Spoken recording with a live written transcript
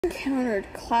Encountered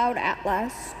Cloud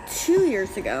Atlas 2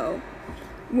 years ago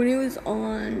when it was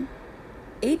on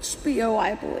HBO,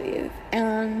 I believe,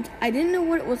 and I didn't know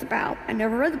what it was about. I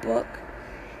never read the book,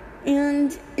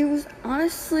 and it was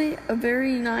honestly a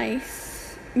very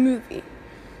nice movie.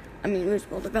 I mean, it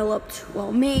was well developed,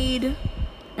 well made,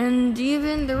 and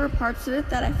even there were parts of it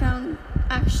that I found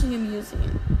actually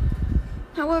amusing.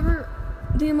 However,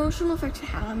 the emotional effect it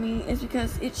had on me is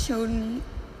because it showed me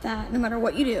that no matter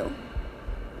what you do,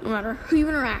 no matter who you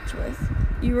interact with,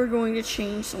 you are going to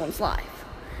change someone's life.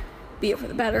 Be it for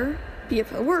the better, be it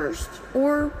for the worst,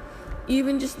 or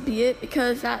even just be it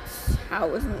because that's how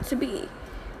it was meant to be.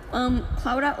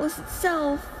 Cloud Atlas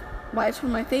itself, why it's one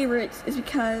of my favorites, is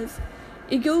because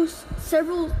it goes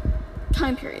several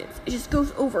time periods. It just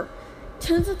goes over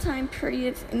tons of time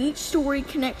periods, and each story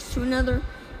connects to another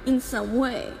in some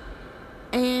way.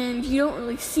 And you don't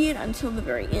really see it until the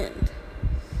very end.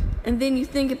 And then you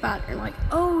think about it and like,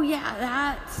 oh yeah,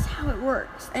 that's how it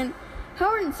works. And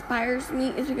how it inspires me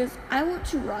is because I want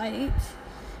to write,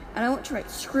 and I want to write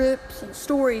scripts and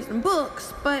stories and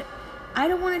books, but I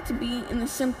don't want it to be in the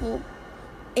simple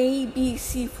A, B,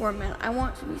 C format. I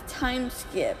want it to be time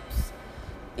skips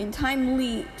and time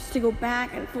leaps to go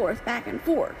back and forth, back and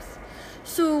forth.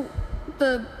 So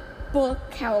the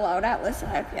book, Cloud Atlas,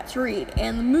 that I've yet to read,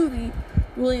 and the movie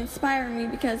really inspire me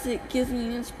because it gives me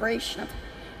an inspiration of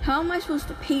how am I supposed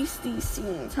to pace these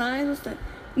scenes? How am I supposed to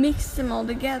mix them all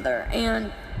together?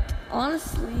 And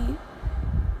honestly,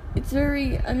 it's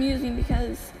very amusing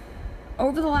because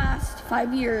over the last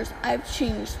 5 years, I've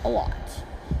changed a lot.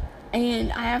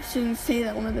 And I have to say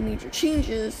that one of the major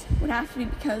changes would have to be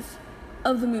because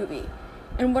of the movie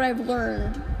and what I've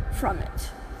learned from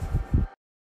it.